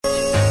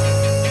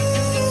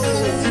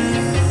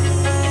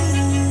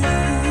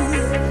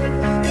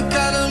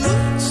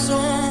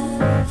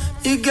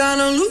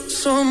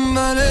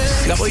somebody.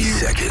 60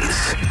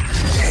 seconds,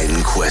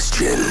 10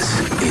 questions.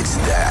 It's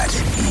that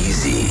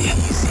easy.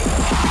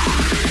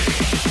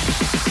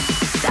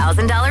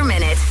 $1,000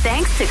 minute,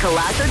 thanks to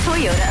Colosso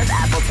Toyota of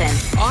Appleton.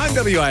 On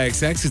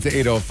WIXX, it's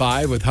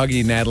 8:05 with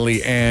Huggy,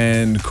 Natalie,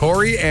 and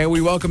Corey. And we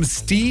welcome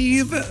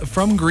Steve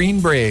from Green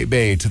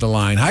Bay to the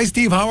line. Hi,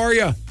 Steve. How are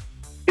you?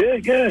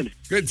 Good.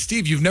 Good.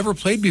 Steve, you've never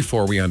played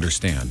before, we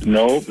understand.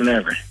 Nope,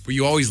 never. But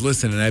you always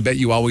listen, and I bet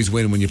you always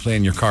win when you play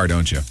in your car,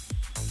 don't you?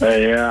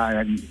 Yeah,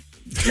 I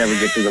never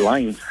get to the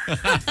line.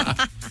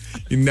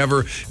 You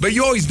never. But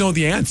you always know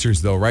the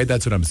answers, though, right?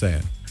 That's what I'm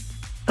saying.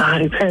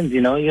 It depends,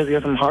 you guys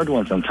get some hard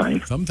ones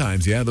sometimes.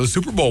 Sometimes, yeah. Those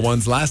Super Bowl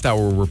ones last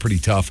hour were pretty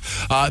tough.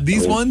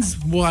 These ones,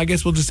 well, I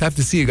guess we'll just have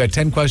to see. You got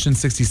 10 questions,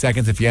 60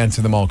 seconds. If you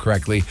answer them all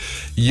correctly,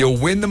 you'll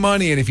win the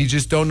money. And if you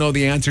just don't know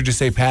the answer, just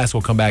say pass.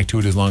 We'll come back to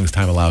it as long as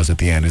time allows at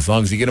the end. As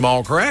long as you get them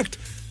all correct,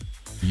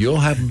 you'll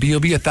be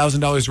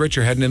 $1,000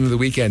 richer heading into the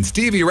weekend.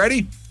 Steve, you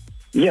ready?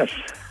 Yes.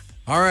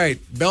 All right.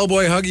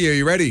 Bellboy Huggy, are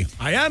you ready?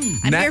 I am.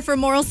 I'm here for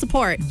moral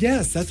support.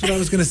 Yes, that's what I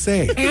was going to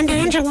say. And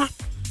Angela.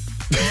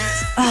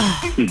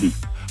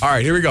 All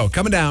right, here we go.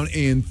 Coming down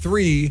in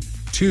 3,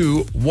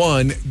 2,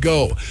 1,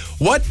 go.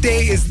 What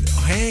day is...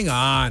 Hang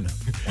on.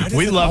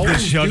 We love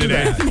this show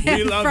today.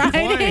 We love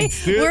Friday.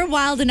 points, dude. We're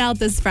wilding out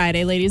this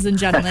Friday, ladies and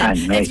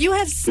gentlemen. Nice. If you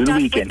have Good stuck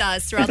weekend. with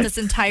us throughout this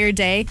entire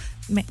day,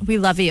 we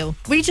love you.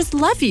 We just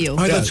love you. All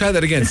right, let's try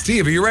that again.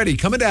 Steve, are you ready?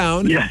 Coming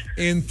down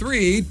in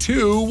 3,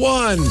 2,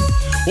 1.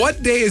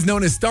 What day is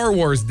known as Star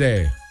Wars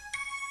Day?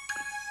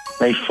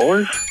 May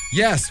 4th?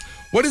 Yes.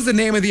 What is the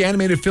name of the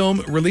animated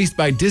film released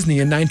by Disney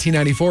in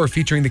 1994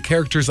 featuring the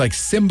characters like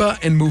Simba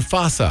and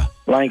Mufasa?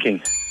 Lion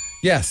King.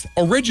 Yes.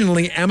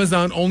 Originally,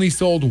 Amazon only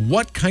sold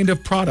what kind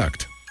of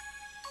product?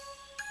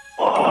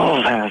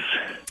 Oh, pass.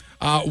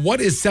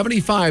 What is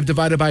 75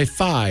 divided by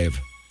 5?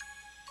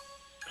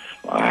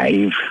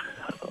 5.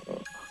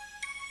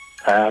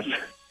 Pass.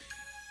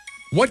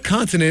 What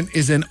continent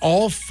is in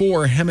all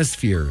 4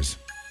 hemispheres?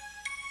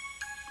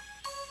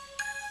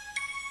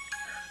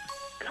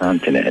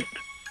 Continent.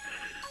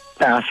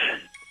 Pass.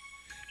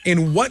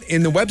 In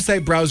the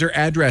website browser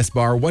address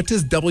bar, what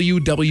does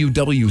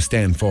www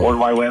stand for? World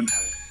Wide Web.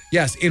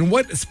 Yes. In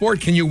what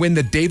sport can you win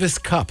the Davis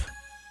Cup?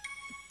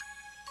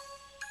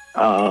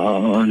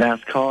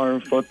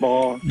 NASCAR,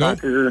 football, Nope.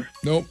 soccer,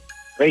 Nope.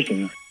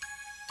 racing.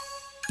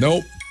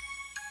 Nope.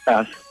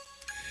 Pass.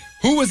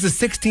 Who was the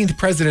 16th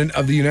president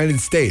of the United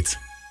States?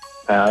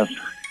 Pass.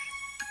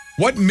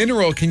 What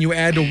mineral can you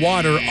add to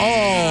water?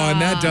 Oh,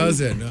 and that does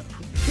it.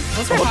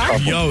 Those are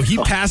hard. Yo, he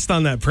passed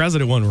on that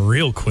president one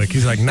real quick.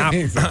 He's like, nah,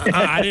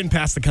 I didn't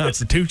pass the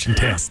Constitution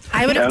test.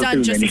 I would have Yeah, done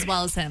too just many. as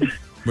well as him.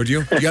 Would you?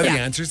 You got the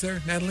answers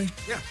there, Natalie?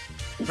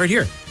 Right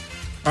here.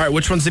 All right,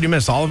 which ones did you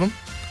miss? All of them?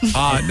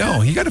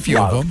 No, he got a few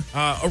of them.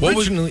 What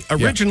was-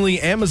 Originally,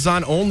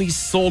 Amazon only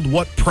sold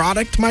what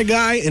product, my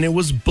guy? And it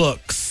was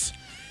books.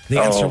 The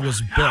answer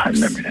was books. I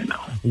remember that now.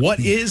 What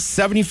is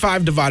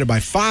 75 divided by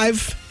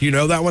 5? Do you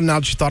know that one now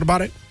that you thought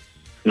about it?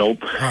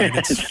 Nope. All right,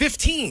 it's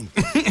 15.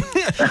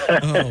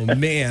 Oh,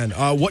 man.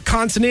 What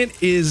continent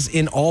is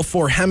in all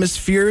 4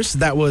 hemispheres?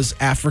 That was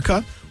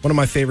Africa. One of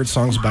my favorite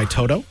songs by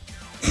Toto.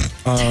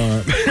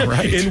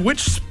 Right. In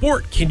which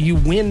sport can you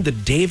win the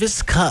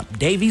Davis Cup?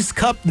 Davies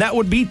Cup? That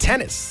would be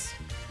tennis.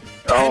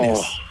 Tennis.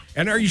 Oh.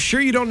 And are you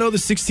sure you don't know the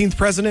 16th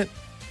president?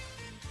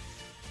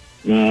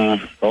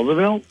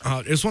 Roosevelt?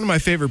 It's one of my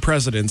favorite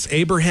presidents,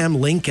 Abraham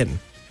Lincoln.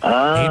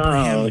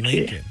 Abraham okay.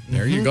 Lincoln.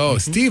 There you go.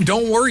 Steve,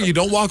 don't worry. You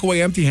don't walk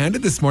away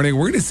empty-handed this morning.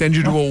 We're going to send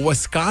you to a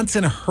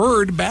Wisconsin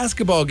Herd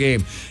basketball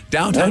game.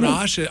 Downtown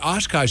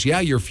Oshkosh. Yeah,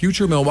 your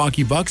future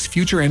Milwaukee Bucks,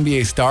 future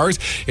NBA stars.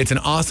 It's an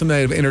awesome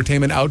night of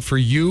entertainment out for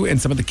you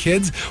and some of the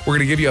kids. We're going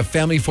to give you a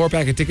family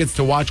 4-pack of tickets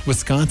to watch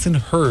Wisconsin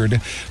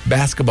Herd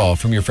basketball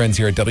from your friends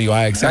here at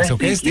WIXX. Nice,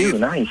 Okay, thank Steve? you.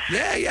 Nice.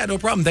 Yeah, no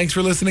problem. Thanks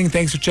for listening.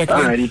 Thanks for checking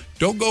in. Alrighty.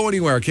 Don't go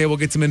anywhere, okay? We'll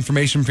get some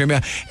information from you.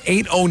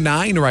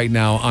 8:09 right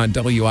now on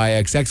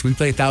WIXX. We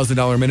play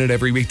 $1,000 minute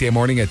every weekday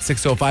morning at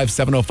 6:05,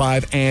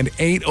 7:05, and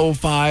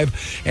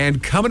 8:05.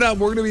 And coming up,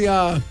 we're going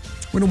to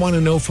want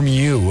to know from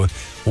you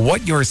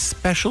what your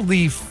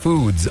specialty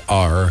foods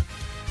are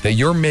that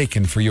you're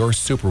making for your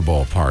Super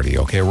Bowl party,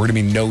 okay? We're going to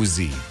be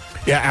nosy.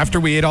 Yeah, after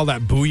we ate all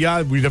that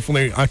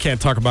booyah, I can't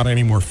talk about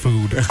any more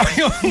food.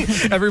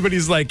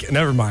 Everybody's like,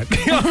 never mind.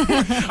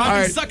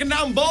 I've been sucking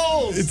down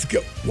bowls.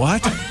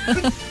 What?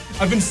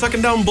 I've been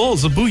sucking down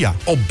bowls of booyah.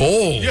 Oh,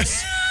 bowls.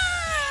 Yes.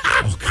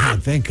 Oh,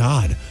 God, thank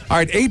God. All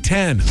right,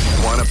 8:10.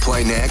 Want to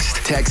play next?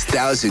 Text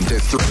 1000 to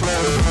 3.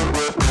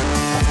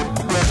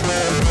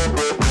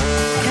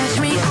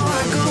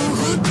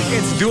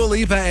 It's Dua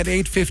Lipa at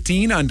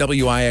 8:15 on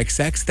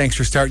WIXX. Thanks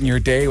for starting your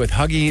day with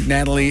Huggy,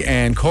 Natalie,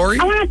 and Corey.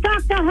 I want to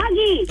talk to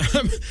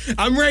Huggy.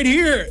 I'm right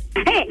here.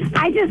 Hey,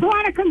 I just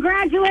want to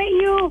congratulate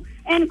you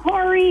and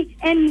Corey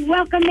and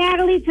welcome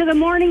Natalie to the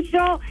morning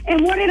show.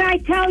 And what did I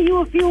tell you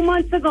a few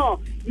months ago?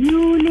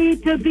 you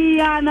need to be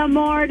on the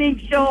morning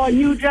show, and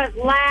you just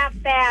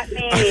laughed at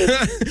me.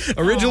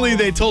 Originally,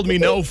 they told me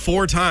no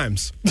 4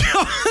 times.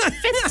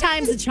 Fifth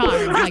time's a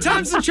charm. Fifth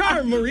time's the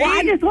charm, Marie. Well,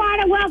 I just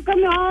want to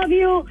welcome all of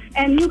you,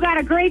 and you got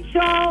a great show,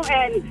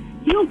 and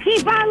you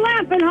keep on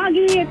laughing,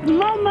 Huggy. It's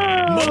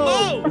Momo.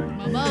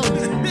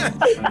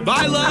 Momo.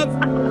 Bye, love.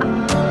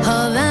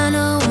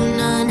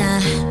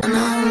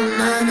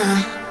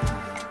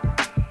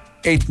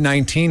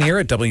 8:19 here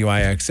at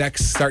WIXX,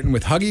 starting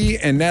with Huggy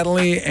and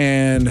Natalie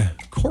and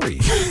Corey.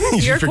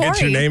 Did you forget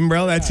Corey. your name,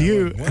 bro? That's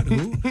you. What?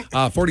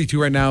 Who?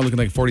 42 right now, looking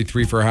like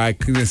 43 for a high.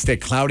 Going to stay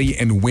cloudy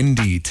and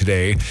windy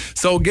today.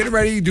 So get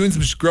ready, doing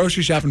some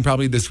grocery shopping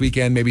probably this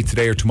weekend, maybe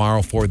today or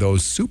tomorrow for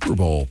those Super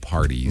Bowl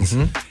parties.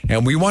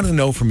 And we want to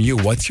know from you,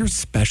 what's your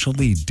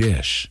specialty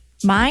dish?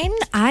 Mine,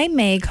 I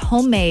make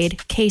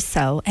homemade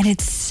queso, and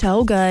it's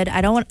so good.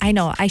 I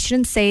know I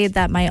shouldn't say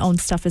that my own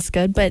stuff is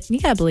good, but you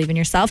gotta believe in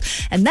yourself.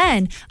 And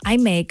then I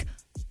make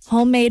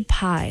homemade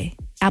pie,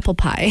 apple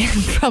pie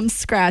from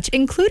scratch,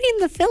 including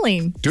the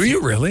filling. Do you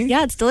really?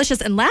 Yeah, it's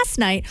delicious. And last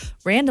night,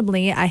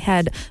 randomly, I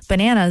had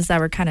bananas that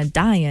were kind of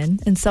dying,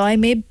 and so I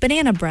made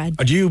banana bread.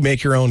 Do you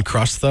make your own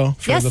crust, though,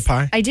 for Yes, the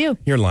pie? I do.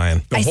 You're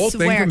lying. The whole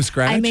thing from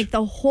scratch? I make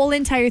the whole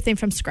entire thing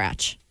from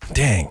scratch.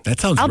 Dang. That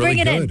sounds I'll really bring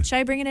it good. in. Should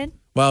I bring it in?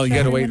 Well, you Should I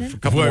got to bring wait it for in? a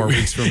couple more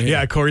weeks from here.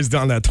 Yeah, Corey's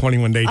done that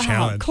 21-day Oh,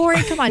 challenge.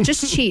 Corey, come on,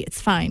 just cheat. It's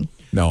fine.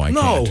 No, I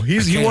No, can't. he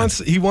I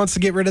can't. wants to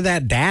get rid of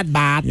that dad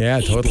bod. Yeah,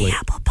 totally.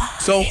 Apple pie.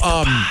 So,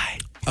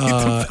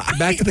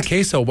 back to the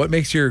queso. What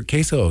makes your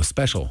queso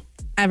special?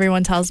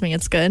 Everyone tells me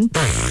it's good.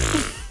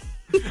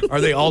 Are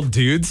they all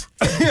dudes?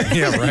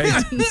 Yeah,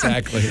 right.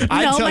 Exactly.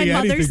 I'd No, tell my you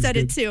mother anything's said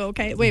good. it too.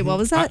 Okay, wait, what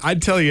was that?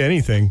 I'd tell you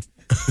anything.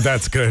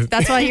 That's good.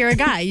 That's why you're a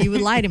guy. You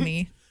would lie to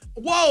me.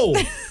 Whoa,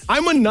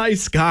 I'm a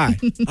nice guy.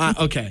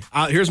 Okay,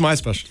 here's my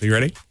specialty. You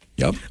ready?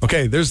 Yep.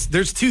 Okay, there's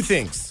 2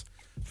 things.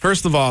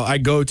 First of all, I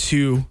go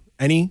to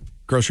any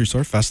grocery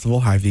store, Festival,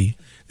 Hy-Vee.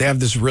 They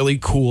have this really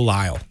cool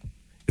aisle.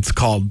 It's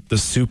called the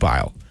soup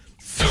aisle.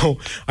 So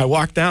I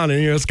walk down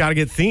and it's got to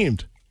get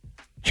themed.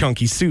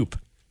 Chunky soup,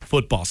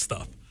 football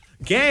stuff.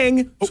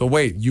 Gang. So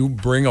wait, you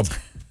bring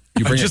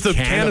Just a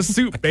can of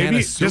soup, baby.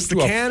 Just a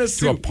can of to a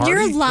soup. party?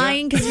 You're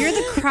lying because you're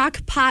the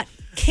crock pot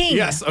king.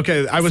 Yes,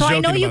 okay, I was So I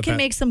joking know you about can that.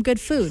 make some good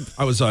food.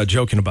 I was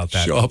joking about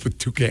that. Show up with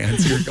 2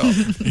 cans. Here you go.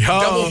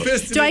 Double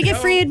fisted. Do I get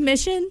free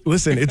admission?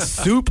 Listen, it's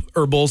Soup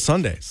or Bowl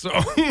Sunday. So,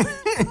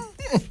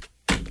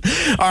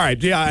 all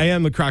right, yeah, I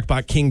am the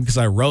crockpot king because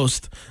I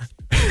roast.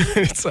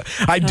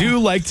 I do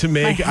like to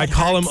make. I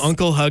call them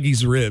Uncle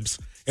Huggy's ribs,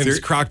 and it's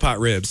crockpot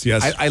ribs.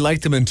 Yes, I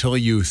liked them until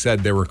you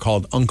said they were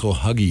called Uncle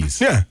Huggies.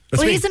 yeah. That's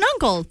Well, me. he's an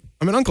uncle.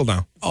 I'm an uncle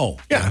now. Oh,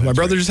 Yeah, my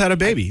brother just had a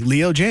baby,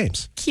 Leo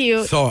James.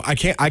 Cute. So I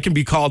can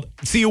be called.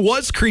 See, it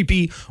was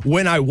creepy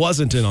when I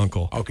wasn't an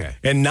uncle. Okay.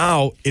 and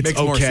now it's Makes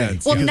more okay.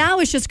 sense. Well, now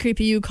it's just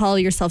creepy. You call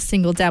yourself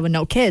single dad with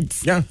no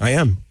kids. Yeah, I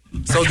am.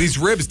 So these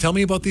ribs, tell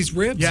me about these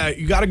ribs. Yeah,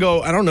 you got to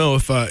go. I don't know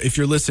if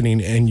you're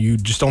listening and you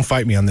just don't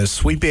fight me on this.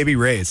 Sweet Baby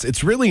Ray's.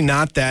 It's really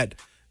not that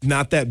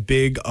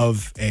big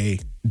of a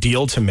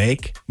deal to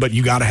make, but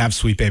you got to have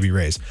Sweet Baby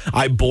Ray's.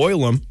 I boil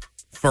them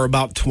for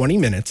about 20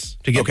 minutes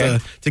to get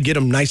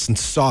them nice and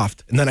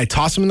soft, and then I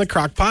toss them in the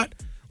crock pot.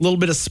 A little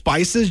bit of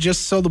spices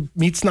just so the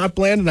meat's not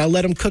bland, and I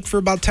let them cook for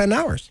about 10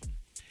 hours.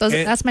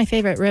 That's my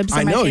favorite. Ribs are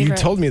I my know, you favorite.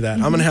 told me that.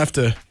 I'm going to have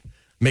to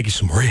make you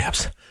some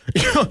ribs.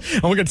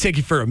 I'm going to take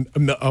you for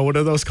what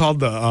are those called?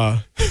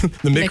 The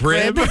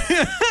McRib.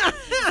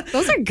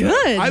 Those are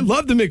good. I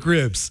love the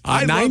McRibs.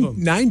 I love them.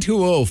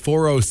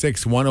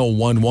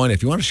 920-406-1011.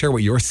 If you want to share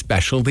what your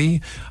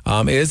specialty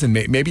is and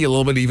maybe a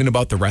little bit even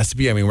about the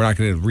recipe. I mean, we're not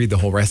going to read the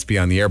whole recipe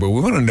on the air, but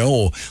we want to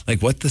know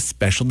like what the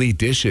specialty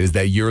dish is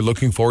that you're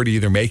looking forward to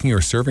either making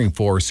or serving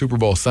for Super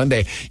Bowl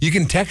Sunday. You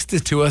can text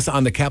it to us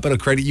on the Capital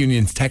Credit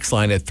Union's text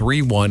line at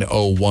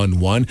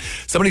 31011.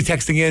 Somebody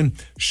texting in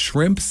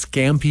shrimp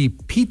scampi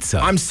pizza.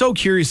 I'm so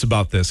curious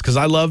about this because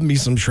I love me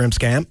some shrimp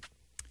scamp.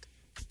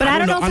 but I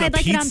don't know on if a I'd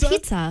like it on pizza?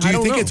 pizza. Do I you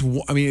don't think know.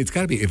 it's? I mean, it's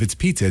got to be. If it's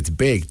pizza, it's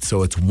baked,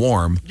 so it's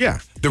warm. Yeah.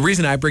 The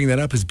reason I bring that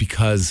up is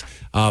because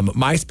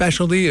my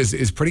specialty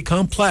is pretty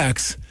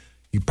complex.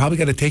 You probably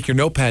got to take your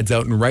notepads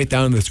out and write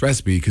down this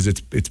recipe because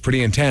it's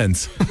pretty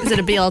intense. Is it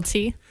a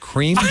BLT?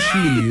 Cream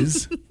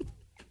cheese.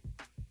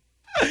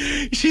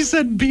 She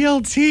said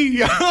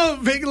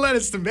BLT. Bacon,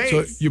 lettuce, So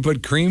tomatoes. you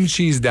put cream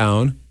cheese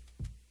down,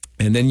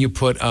 and then you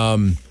put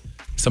some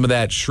of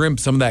that shrimp,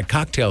 some of that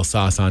cocktail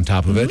sauce on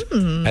top of it,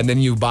 and then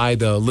you buy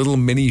the little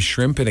mini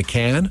shrimp in a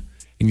can.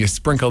 And you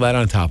sprinkle that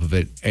on top of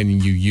it,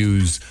 and you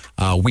use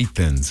wheat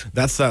thins.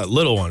 That's that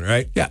little one,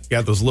 right? Yeah. You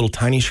got those little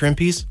tiny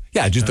shrimpies.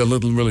 Yeah, just the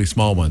little, really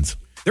small ones.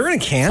 They're in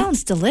a can.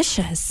 Sounds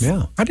delicious.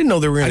 Yeah. I didn't know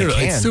they were I in don't a know.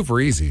 can. It's super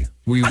easy.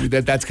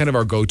 That's kind of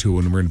our go-to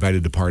when we're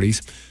invited to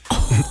parties,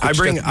 I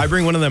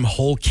bring one of them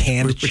whole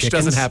canned which chickens.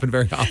 doesn't happen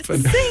very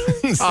often.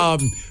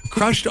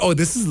 Crushed. Oh,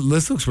 this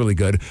looks really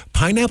good.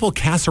 Pineapple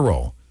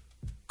casserole,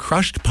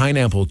 crushed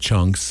pineapple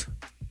chunks,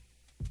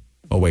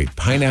 Oh, wait.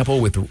 Pineapple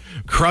with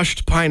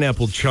Crushed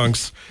pineapple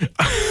chunks.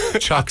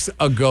 Chucks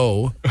a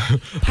go.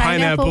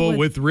 Pineapple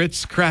with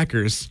Ritz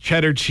crackers,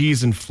 cheddar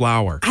cheese, and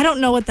flour. I don't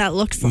know what that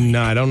looks like.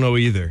 No, I don't know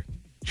either.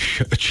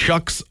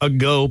 Chucks a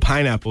go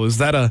pineapple. Is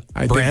that a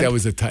I brand? think that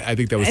was I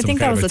think that was I some think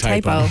kind that was of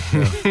a typo.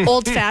 Yeah.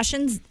 Old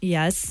fashions,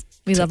 yes.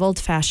 We love old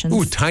fashions.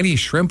 Ooh, tiny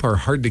shrimp are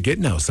hard to get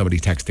now. Somebody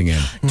texting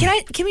in.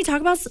 Can we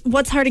talk about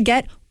what's hard to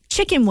get?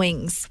 Chicken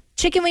wings.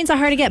 Chicken wings are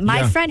hard to get.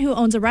 My friend who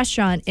owns a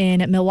restaurant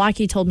in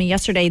Milwaukee told me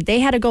yesterday they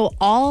had to go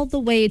all the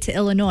way to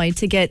Illinois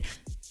to get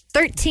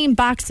 13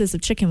 boxes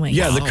of chicken wings.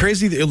 Yeah, the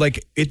crazy,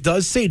 like, it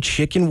does say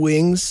chicken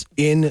wings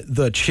in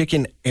the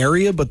chicken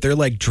area, but they're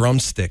like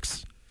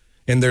drumsticks.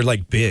 And they're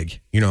like big,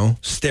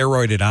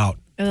 steroided out.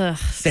 Ugh.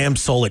 Sam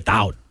Solit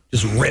out.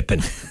 Just ripping.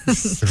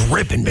 Just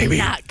ripping, baby.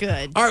 Not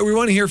good. All right, we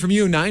want to hear from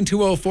you,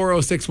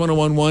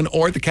 920-406-1011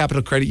 or the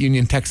Capital Credit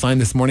Union text line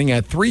this morning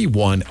at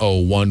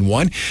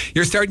 31011.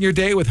 You're starting your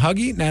day with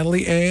Huggy,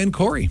 Natalie, and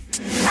Corey.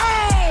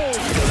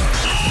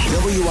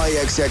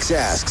 WIXX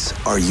asks,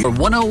 are you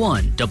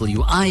 101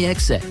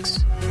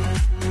 WIXX.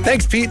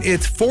 Thanks, Pete.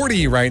 It's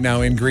 40 right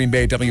now in Green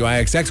Bay,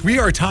 WIXX. We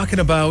are talking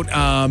about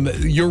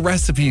your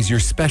recipes, your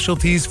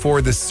specialties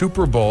for the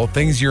Super Bowl,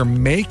 things you're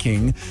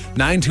making.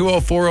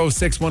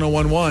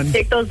 920-406-1011.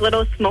 Take those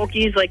little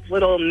smokies, like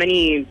little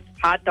mini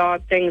hot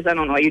dog things. I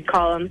don't know what you'd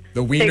call them.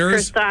 The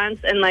wieners? Take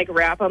croissants and like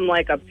wrap them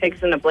like a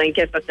pig's in a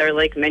blanket, but they're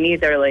like mini.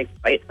 They're like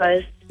bite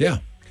sized. Yeah.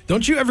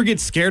 Don't you ever get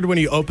scared when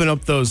you open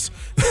up those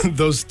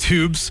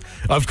tubes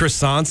of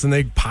croissants and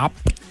they pop?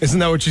 Isn't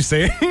that what you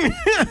say?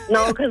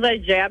 No, because I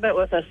jab it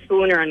with a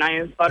spoon or a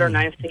knife, butter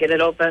knife to get it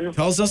open.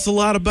 Tells us a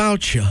lot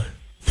about you.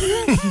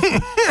 I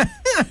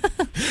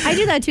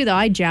do that too, though.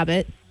 I jab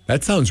it.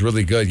 That sounds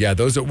really good. Yeah,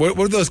 those are what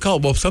are those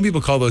called? Well, some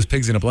people call those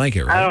pigs in a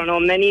blanket, right? I don't know,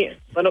 many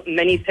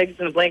pigs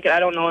in a blanket. I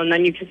don't know. And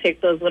then you can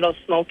take those little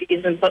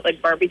smokies and put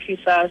like barbecue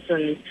sauce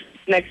and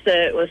mix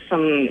it with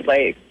some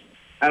like,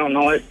 I don't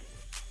know,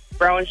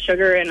 brown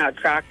sugar in a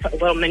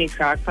little mini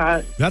crock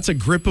pot. That's a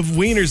grip of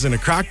wieners in a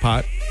crock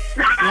pot.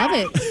 Love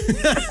it.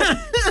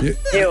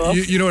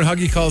 You know what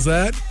Huggy calls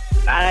that?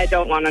 I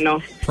don't want to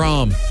know.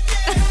 Prom.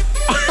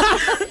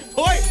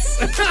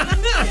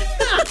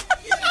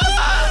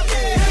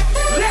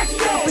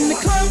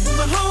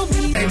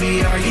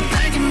 Baby, are you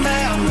thinking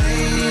about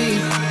me?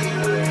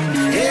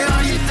 Yeah,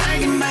 are you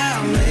thinking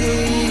about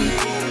me?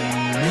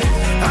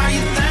 Are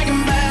you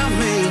thinking about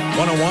me?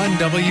 101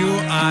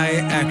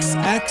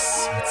 WIXX.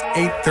 It's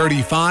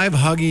 8:35.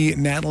 Huggy,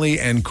 Natalie,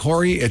 and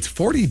Corey. It's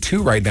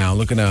 42 right now.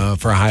 Looking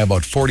for a high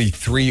about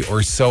 43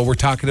 or so. We're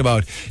talking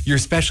about your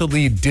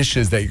specialty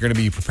dishes that you're going to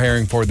be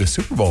preparing for the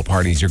Super Bowl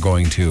parties you're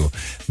going to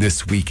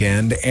this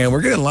weekend. And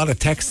we're getting a lot of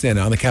texts in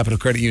on the Capital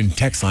Credit Union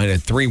text line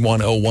at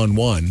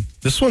 31011.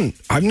 This one,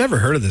 I've never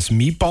heard of this.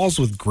 Meatballs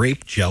with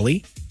grape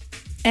jelly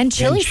And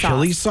chili and sauce.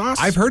 chili sauce?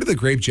 I've heard of the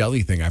grape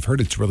jelly thing. I've heard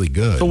it's really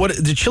good. So what?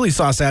 The chili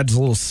sauce adds a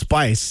little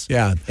spice.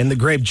 Yeah. And the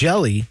grape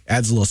jelly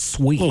adds a little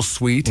sweet. A little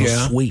sweet, A little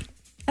yeah. sweet.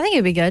 I think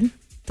it'd be good.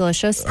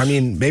 Delicious. I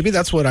mean, maybe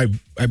that's what I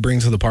bring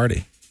to the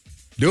party.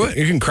 Do it.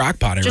 You can crock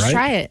pot it, Just right?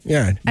 try it.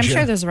 Yeah. I'm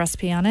sure there's a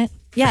recipe on it.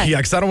 Yeah. Yeah,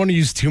 because I don't want to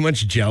use too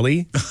much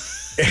jelly.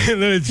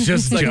 And then it's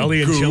just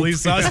jelly and chili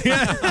sauce.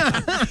 Yeah.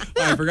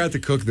 I forgot to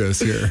cook this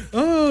here.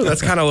 Oh,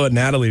 that's kind of what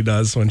Natalie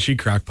does when she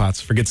crock pots,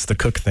 forgets to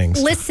cook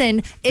things. Listen,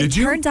 it Did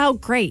you? turned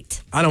out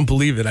great. I don't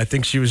believe it. I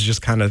think she was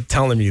just kind of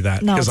telling me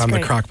that No, because it's I'm the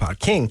great. crock pot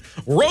king.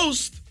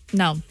 Roast.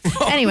 No.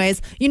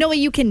 Anyways, you know what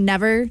you can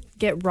never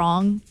get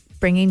wrong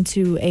bringing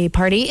to a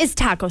party is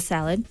taco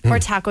salad or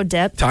taco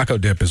dip. Taco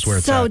dip is where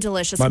it's So at.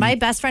 delicious. My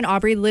best friend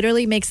Aubrey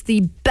literally makes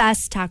the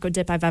best taco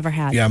dip I've ever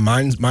had. Yeah,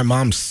 my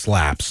mom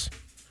slaps.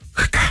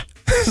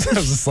 That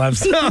was a slap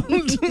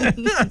sound.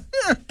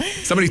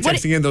 Somebody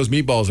texting in those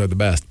meatballs are the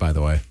best, by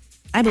the way.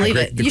 I believe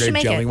The it. You should grape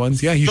make jelly it.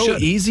 ones. Yeah, you So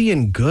should. easy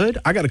and good.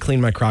 I got to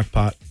clean my crock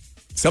pot.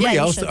 Somebody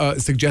Yeah, you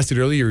else suggested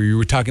earlier you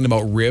were talking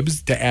about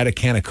ribs to add a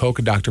can of Coke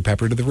and Dr.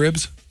 Pepper to the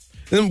ribs.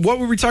 And what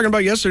were we talking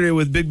about yesterday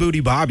with Big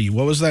Booty Bobby?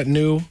 What was that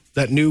new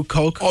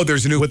Coke? Oh,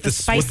 there's a new with the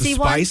spicy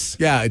one? spice.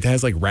 Yeah, it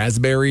has like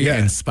raspberry Yeah,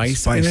 and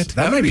spice spice. in it.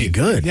 That might be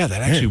good. Yeah,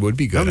 that actually Yeah. would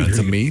be good That'd be on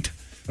some really meat.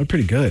 They're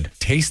pretty good.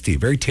 Tasty,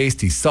 very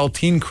tasty.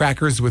 Saltine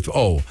crackers with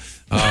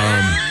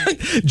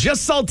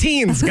Just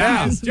saltines,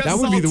 guys. Just that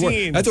would be the worst.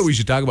 saltines. That's what we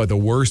should talk about. The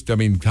worst. I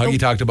mean, Huggy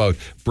talked about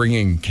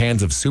bringing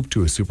cans of soup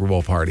to a Super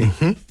Bowl party.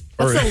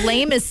 What's the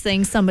lamest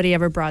thing somebody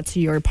ever brought to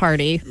your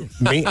party?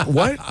 Me?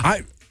 What?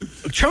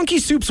 Chunky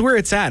soup's where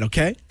it's at,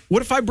 okay?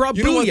 What if I brought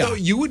You know what, booyah? though?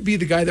 You would be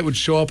the guy that would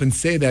show up and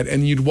say that,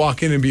 and you'd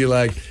walk in and be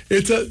like,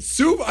 it's a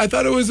soup. I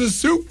thought it was a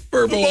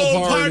Super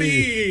Bowl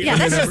party. Yeah,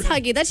 that's just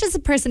Huggy. That's just a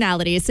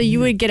personality. So you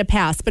would get a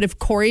pass. But if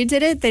Corey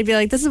did it, they'd be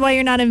like, this is why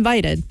you're not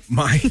invited.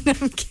 My,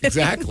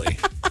 Exactly.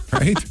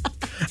 Right?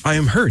 I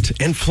am hurt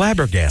and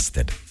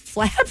flabbergasted.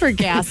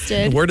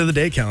 flabbergasted. Word of the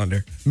day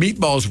calendar.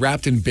 Meatballs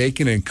wrapped in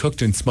bacon and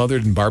cooked and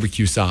smothered in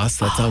barbecue sauce.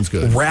 That sounds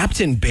good.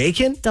 Wrapped in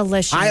bacon?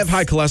 Delicious. I have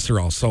high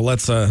cholesterol, so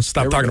let's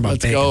stop talking about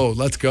bacon.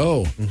 Let's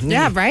go.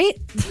 Yeah, right?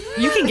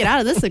 You can get out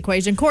of this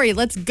equation. Corey,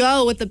 let's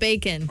go with the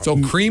bacon.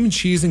 So cream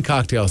cheese and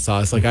cocktail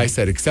sauce, like I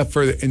said, except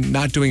for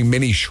not doing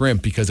mini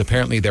shrimp because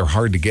apparently they're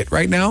hard to get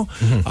right now.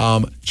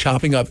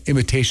 Chopping up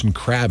imitation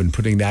crab and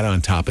putting that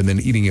on top and then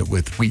eating it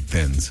with wheat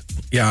thins.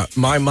 Yeah,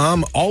 my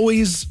mom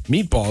always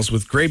meatballs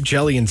with grape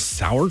jelly and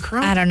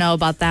sauerkraut. I don't know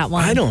about that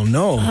one. I don't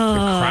know.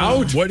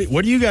 Kraut?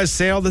 What do you guys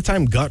say all the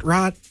time? Gut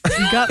rot?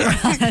 Gut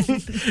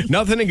rot.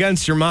 Nothing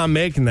against your mom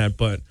making that,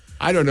 but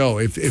I don't know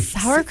if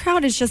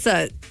Sauerkraut is just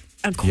a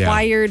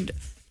acquired.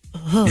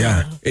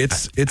 yeah,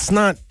 it's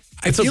not.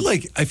 I feel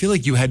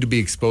like you had to be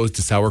exposed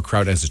to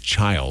sauerkraut as a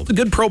child. It's a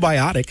good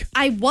probiotic.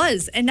 I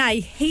was, and I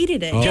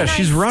hated it. Yeah, and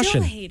she's I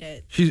Russian. Still hate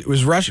it. She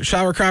was Russian.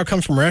 Sauerkraut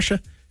comes from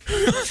Russia.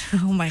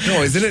 Oh my god!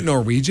 No, isn't it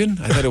Norwegian?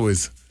 I thought it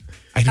was.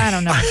 I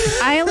don't know.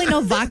 I only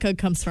know vodka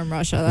comes from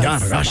Russia.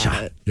 That's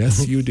about it.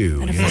 Yes, you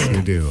do. Yes,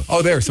 you do.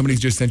 Oh, there.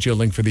 Somebody's just sent you a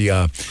link for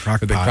the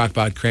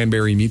Crock-Pot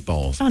cranberry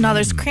meatballs. Oh, no,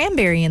 there's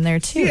cranberry in there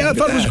too. Yeah, I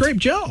thought it was grape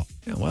gel.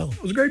 Yeah, well,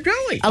 it was grape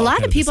jelly. A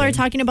lot of people are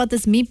talking about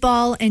this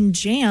meatball and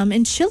jam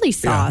and chili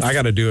sauce. I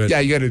got to do it. Yeah,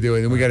 you got to do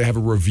it. And we got to have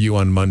a review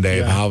on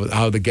Monday of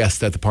how the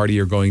guests at the party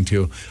are going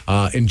to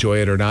enjoy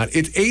it or not.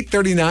 It's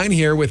 8:39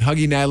 here with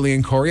Huggy, Natalie,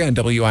 and Corey on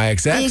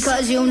WIXX.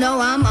 Because you know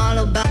I'm all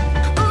about.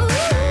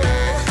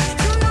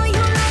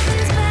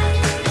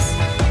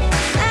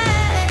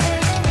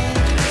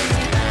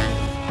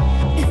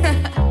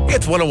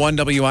 It's 101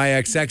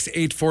 WIXX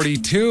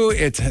 842.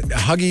 It's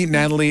Huggy,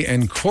 Natalie,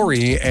 and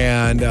Corey.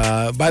 And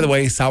by the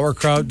way,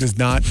 sauerkraut does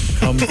not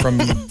come from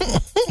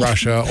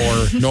Russia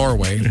or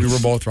Norway. We were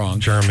both wrong.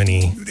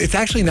 Germany. It's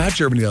actually not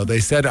Germany, though. They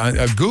said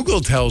Google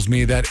tells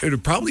me that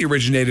it probably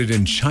originated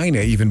in China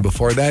even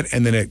before that,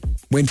 and then it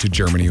went to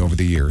Germany over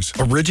the years.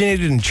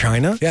 Originated in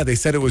China? Yeah, they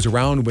said it was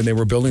around when they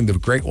were building the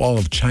Great Wall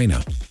of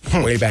China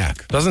way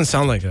back. Doesn't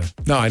sound like a.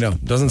 No, I know.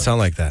 Doesn't sound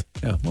like that.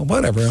 Yeah, well,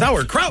 whatever.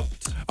 Sauerkraut.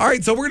 All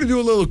right, so we're going to do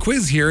a little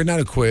quiz here. Not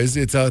a quiz.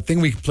 It's a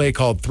thing we play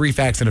called 3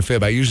 Facts and a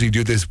Fib. I usually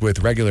do this with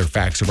regular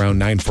facts around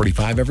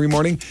 9:45 every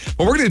morning.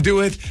 But we're going to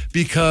do it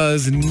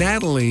because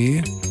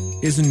Natalie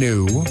is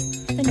new,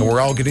 and we're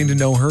all getting to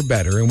know her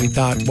better. And we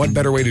thought, what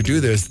better way to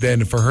do this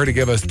than for her to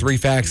give us 3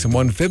 facts and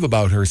 1 fib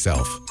about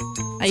herself?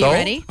 Are you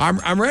ready?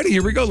 I'm ready.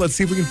 Here we go. Let's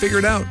see if we can figure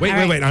it out. Wait,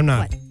 I'm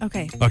not. What?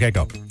 Okay. Okay,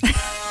 go.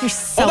 You're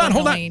so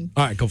Hold annoying.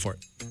 on. All right, go for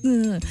it.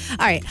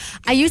 All right.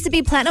 I used to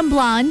be platinum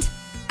blonde.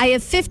 I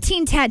have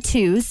 15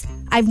 tattoos.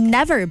 I've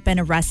never been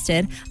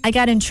arrested. I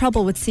got in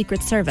trouble with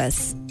Secret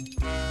Service.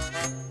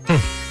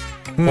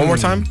 One more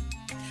time.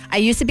 I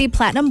used to be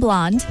platinum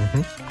blonde.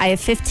 I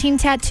have 15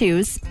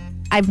 tattoos.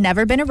 I've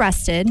never been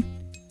arrested.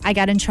 I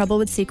got in trouble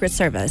with Secret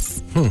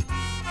Service.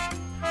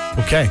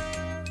 Okay.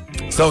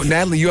 So,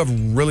 Natalie, you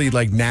have really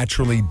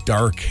naturally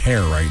dark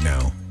hair right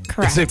now.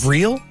 Correct. Is it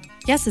real?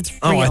 Yes, it's real.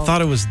 Oh, I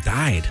thought it was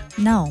dyed.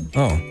 No.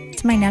 Oh.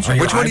 It's my natural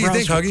Which one do you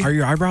think, Huggy? Are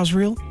your eyebrows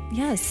real?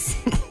 Yes.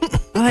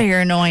 Oh, you're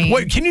annoying.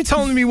 Wait, can you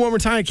tell me one more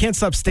time? I can't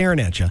stop staring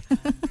at you.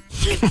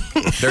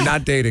 They're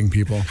not dating,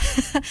 people.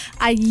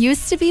 I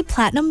used to be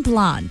platinum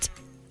blonde.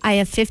 I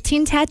have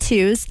 15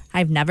 tattoos.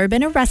 I've never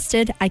been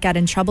arrested. I got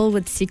in trouble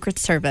with Secret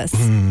Service.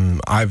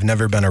 I've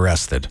never been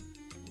arrested.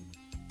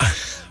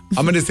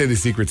 I'm going to say the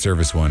Secret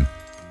Service one.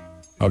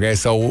 Okay,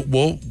 so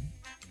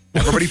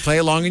everybody play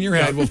along in your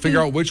head. We'll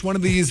figure out which one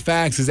of these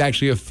facts is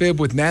actually a fib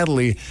with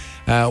Natalie.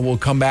 We'll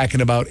come back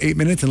in about 8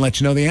 minutes and let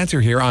you know the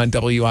answer here on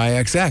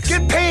WIXX.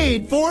 Get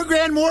paid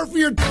 $4,000 more for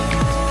your. So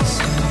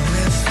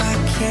if I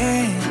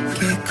can't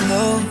get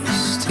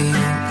close to you,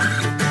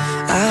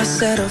 I'll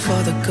settle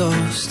for the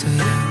ghost of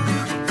you.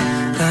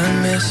 I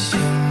miss you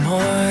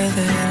more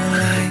than I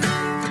like.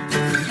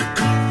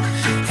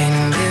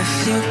 And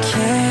if you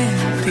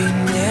can't be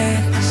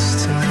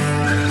next to me,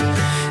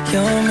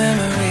 your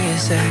memory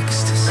is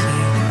ecstasy.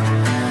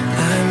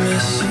 I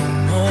miss you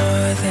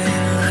more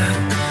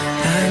than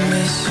I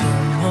miss you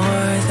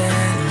more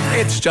than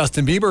It's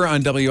Justin Bieber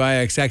on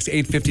WIXX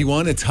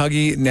 851. It's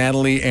Huggy,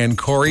 Natalie, and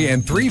Corey.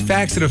 And 3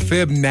 facts and a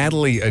fib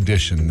Natalie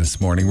edition this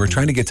morning. We're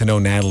trying to get to know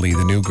Natalie,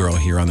 the new girl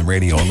here on the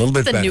radio, a little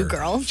bit The better. new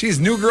girl. She's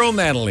new girl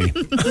Natalie.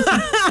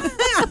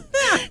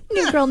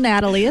 New girl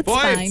Natalie, it's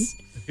fine.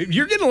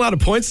 You're getting a lot of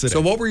points today.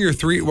 So what were your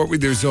 3?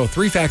 There's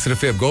 3 facts and a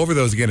fib. Go over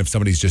those again if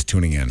somebody's just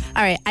tuning in.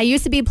 All right. I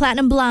used to be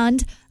platinum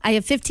blonde. I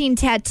have 15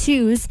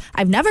 tattoos.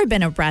 I've never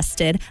been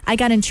arrested. I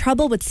got in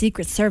trouble with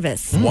Secret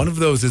Service. One of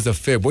those is a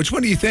fib. Which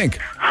one do you think?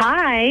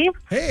 Hi.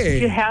 Hey.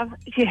 Do you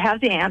have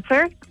the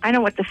answer? I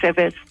know what the fib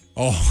is.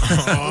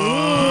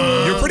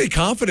 Oh. You're pretty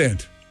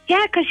confident.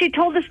 Yeah, because she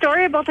told the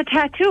story about the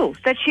tattoo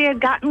that she had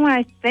gotten when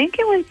I think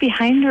it was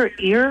behind her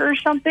ear or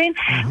something.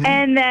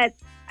 And that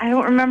I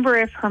don't remember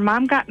if her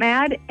mom got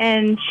mad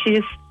and she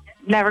just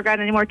never got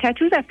any more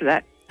tattoos after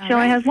that. She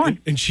only has one.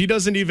 And she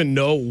doesn't even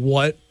know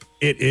what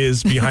it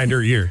is behind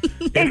her ear.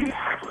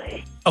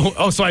 Exactly.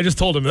 Oh, so I just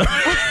told him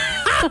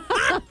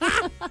that.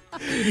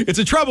 It's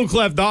a treble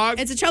clef, dog.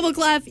 It's a treble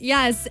clef,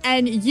 yes,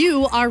 and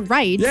you are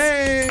right.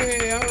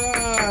 Yay!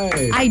 All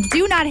right. I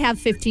do not have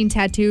 15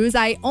 tattoos.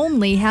 I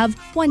only have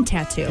one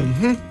tattoo.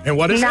 And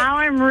what is Now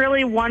I'm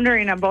really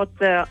wondering about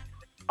the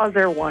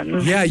other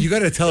one. Yeah, you got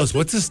to tell us,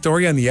 what's the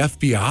story on the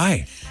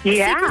FBI?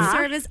 Yeah. Secret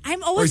Service.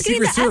 I'm Or always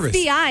getting Secret the Service?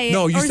 FBI.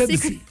 No, you or said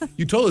Secret.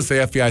 you told us the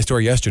FBI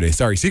story yesterday.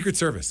 Sorry, Secret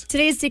Service.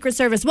 Today's Secret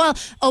Service. Well,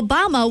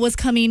 Obama was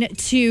coming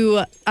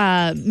to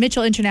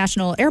Mitchell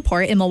International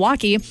Airport in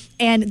Milwaukee,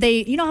 and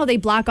you know how they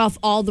block off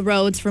all the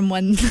roads from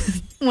when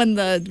when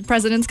the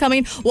president's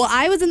coming? Well,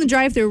 I was in the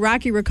drive-thru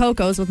Rocky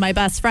Rococo's with my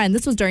best friend.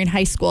 This was during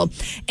high school,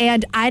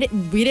 and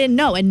we didn't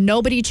know, and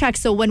nobody checked.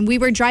 So when we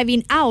were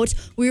driving out,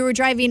 we were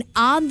driving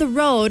on the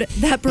road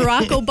that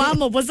Barack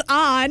Obama was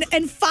on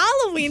and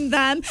following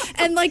them,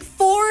 and like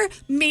four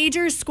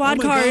major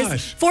squad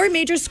cars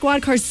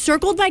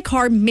circled my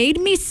car, made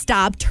me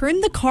stop,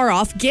 turn the car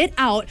off, get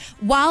out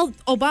while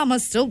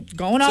Obama's still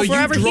going off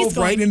wherever you he's drove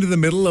going. right into the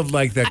middle of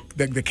like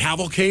the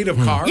cavalcade of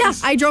cars? Yeah,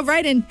 I drove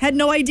right in, had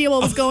no idea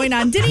what was going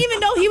on. Didn't even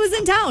know he was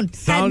in town.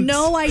 Had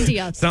no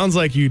idea. Sounds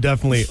like you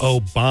definitely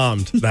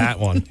bombed that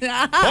one.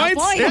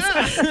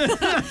 Points.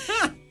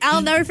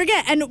 I'll never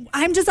forget. And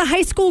I'm just a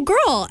high school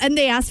girl. And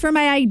they asked for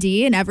my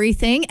ID and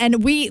everything.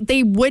 And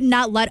they would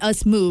not let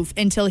us move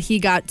until he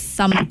got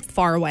some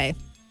far away.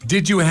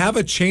 Did you have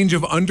a change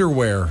of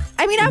underwear?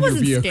 I mean, I in your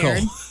wasn't vehicle?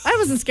 scared. I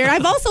wasn't scared.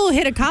 I've also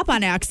hit a cop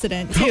on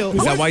accident, too.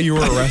 Is that why you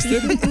were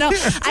arrested? No,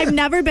 I've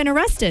never been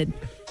arrested.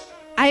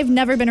 I've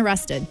never been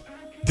arrested.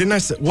 Didn't I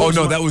say?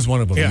 That was one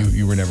of them. Yeah.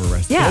 You were never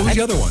arrested. Yeah, What was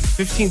the other one?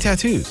 15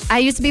 tattoos. I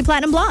used to be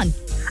platinum blonde.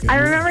 I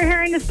remember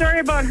hearing the story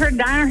about her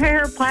dyeing her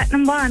hair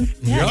platinum blonde.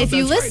 Yeah, if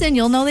you that's listen,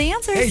 you'll know the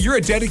answers. Hey, you're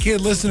a dedicated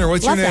listener.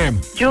 What's Love your that.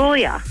 name?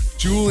 Julia.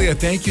 Julia,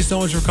 thank you so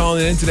much for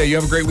calling in today. You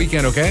have a great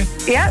weekend, okay?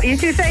 Yeah, you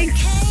too,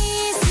 thanks.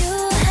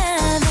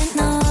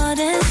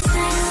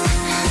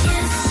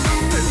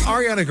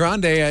 Ariana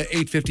Grande at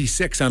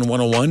 8:56 on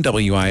 101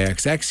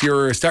 WIXX.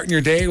 You're starting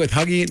your day with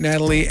Huggy,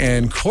 Natalie,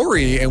 and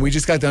Corey, and we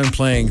just got done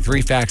playing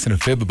 3 Facts and a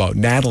Fib about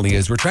Natalie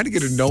as we're trying to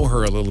get to know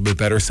her a little bit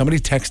better. Somebody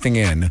texting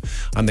in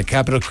on the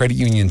Capital Credit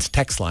Union's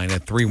text line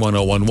at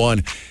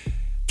 31011.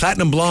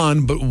 Platinum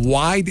blonde, but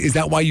why is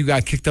that why you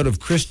got kicked out of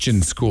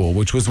Christian school,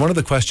 which was one of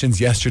the questions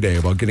yesterday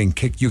about getting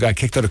kicked. You got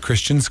kicked out of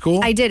Christian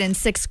school? I did in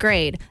 6th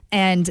grade.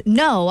 And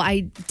no,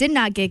 I did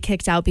not get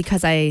kicked out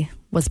because I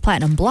was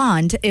platinum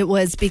blonde. It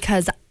was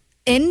because,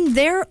 in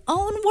their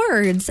own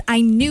words,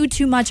 I knew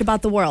too much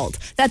about the world.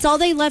 That's all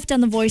they left on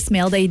the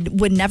voicemail. They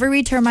would never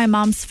return my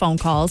mom's phone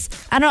calls.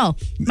 I don't know.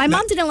 My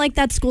mom didn't like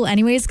that school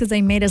anyways because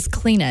they made us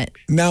clean it.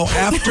 Now,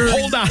 after...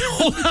 Hold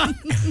on.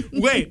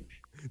 Wait.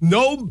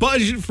 No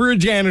budget for a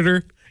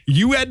janitor.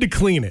 You had to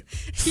clean it.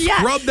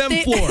 Scrub them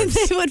floors.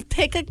 They would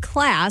pick a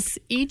class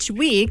each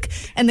week,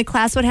 and the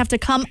class would have to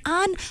come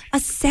on a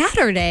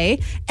Saturday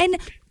and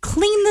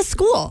clean the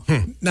school.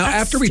 Now, That's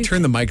after we stupid.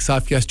 turned the mics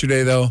off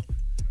yesterday, though,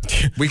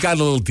 we got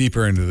a little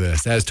deeper into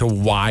this as to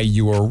why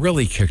you were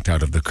really kicked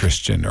out of the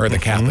Christian or the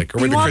Catholic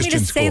or You the want me Christian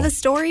to school. say the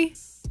story?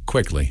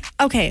 Quickly.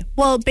 Okay,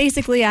 well,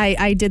 basically,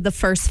 I did the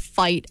first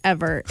fight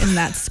ever in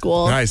that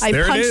school. Nice, I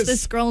there it punched is.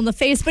 this girl in the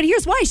face, but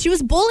here's why. She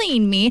was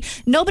bullying me.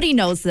 Nobody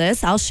knows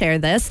this. I'll share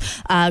this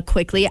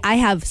quickly. I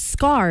have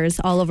scars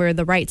all over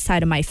the right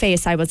side of my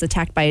face. I was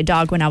attacked by a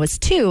dog when I was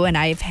 2, and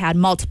I've had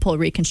multiple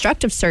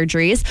reconstructive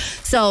surgeries,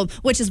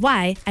 which is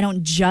why I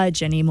don't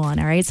judge anyone,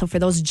 all right? So for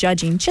those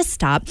judging, just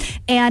stop.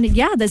 And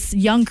yeah, this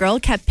young girl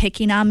kept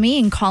picking on me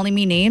and calling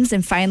me names,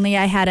 and finally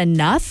I had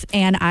enough,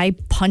 and I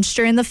punched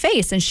her in the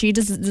face, and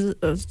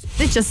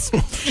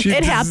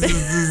it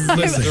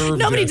happened.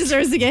 Nobody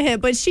deserves to get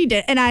hit, but she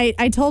did. And I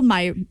told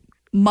my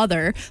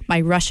mother,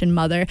 my Russian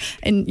mother,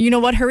 and you know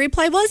what her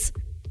reply was?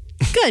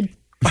 Good.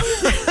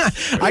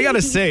 I got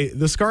to say,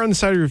 the scar on the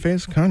side of your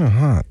face, kind of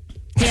hot.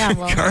 Yeah,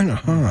 well, Kind of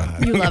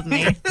hot. you love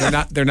me.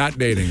 They're not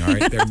dating, all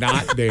right? They're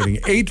not dating.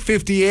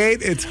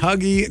 8:58, it's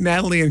Huggy,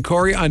 Natalie, and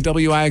Corey on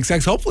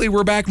WIXX. Hopefully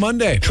we're back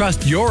Monday.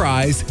 Trust your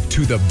eyes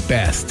to the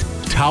best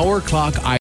Tower Clock